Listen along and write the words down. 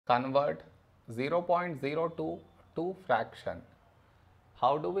convert 0.02 to fraction.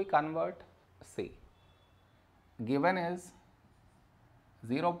 How do we convert? See, given is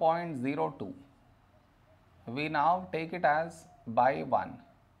 0.02. We now take it as by 1.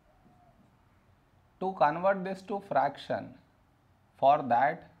 To convert this to fraction, for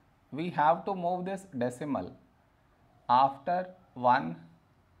that we have to move this decimal after 1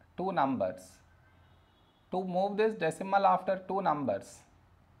 2 numbers. To move this decimal after 2 numbers,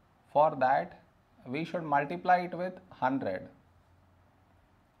 for that we should multiply it with 100.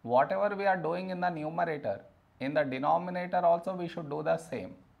 Whatever we are doing in the numerator, in the denominator also we should do the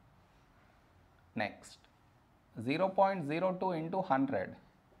same. Next, 0.02 into 100,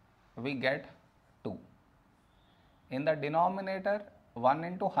 we get 2. In the denominator, 1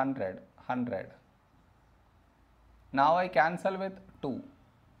 into 100, 100. Now I cancel with 2.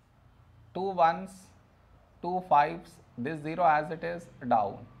 2 ones, 2 fives, this 0 as it is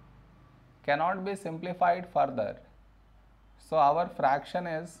down. Cannot be simplified further. So our fraction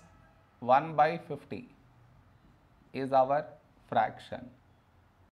is 1 by 50 is our fraction.